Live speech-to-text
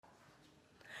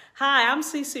Hi, I'm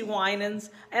CeCe Winans,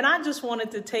 and I just wanted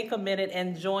to take a minute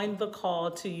and join the call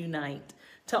to unite,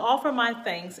 to offer my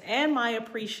thanks and my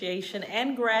appreciation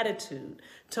and gratitude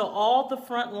to all the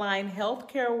frontline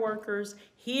healthcare workers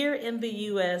here in the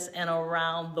U.S. and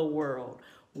around the world.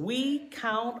 We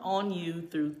count on you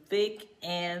through thick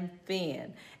and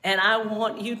thin, and I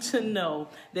want you to know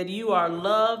that you are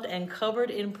loved and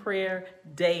covered in prayer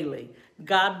daily.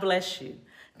 God bless you.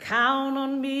 Count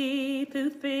on me through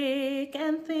thick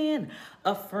and thin,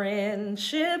 a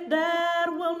friendship that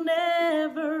will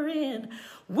never end.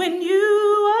 When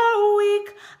you are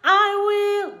weak,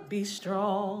 I will be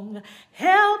strong,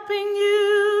 helping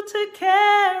you to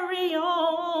carry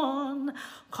on.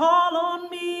 Call on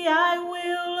me, I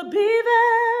will be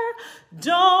there.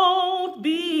 Don't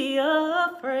be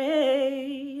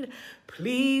afraid.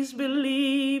 Please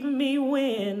believe me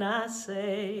when I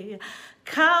say,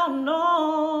 count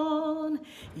on,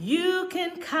 you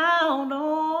can count on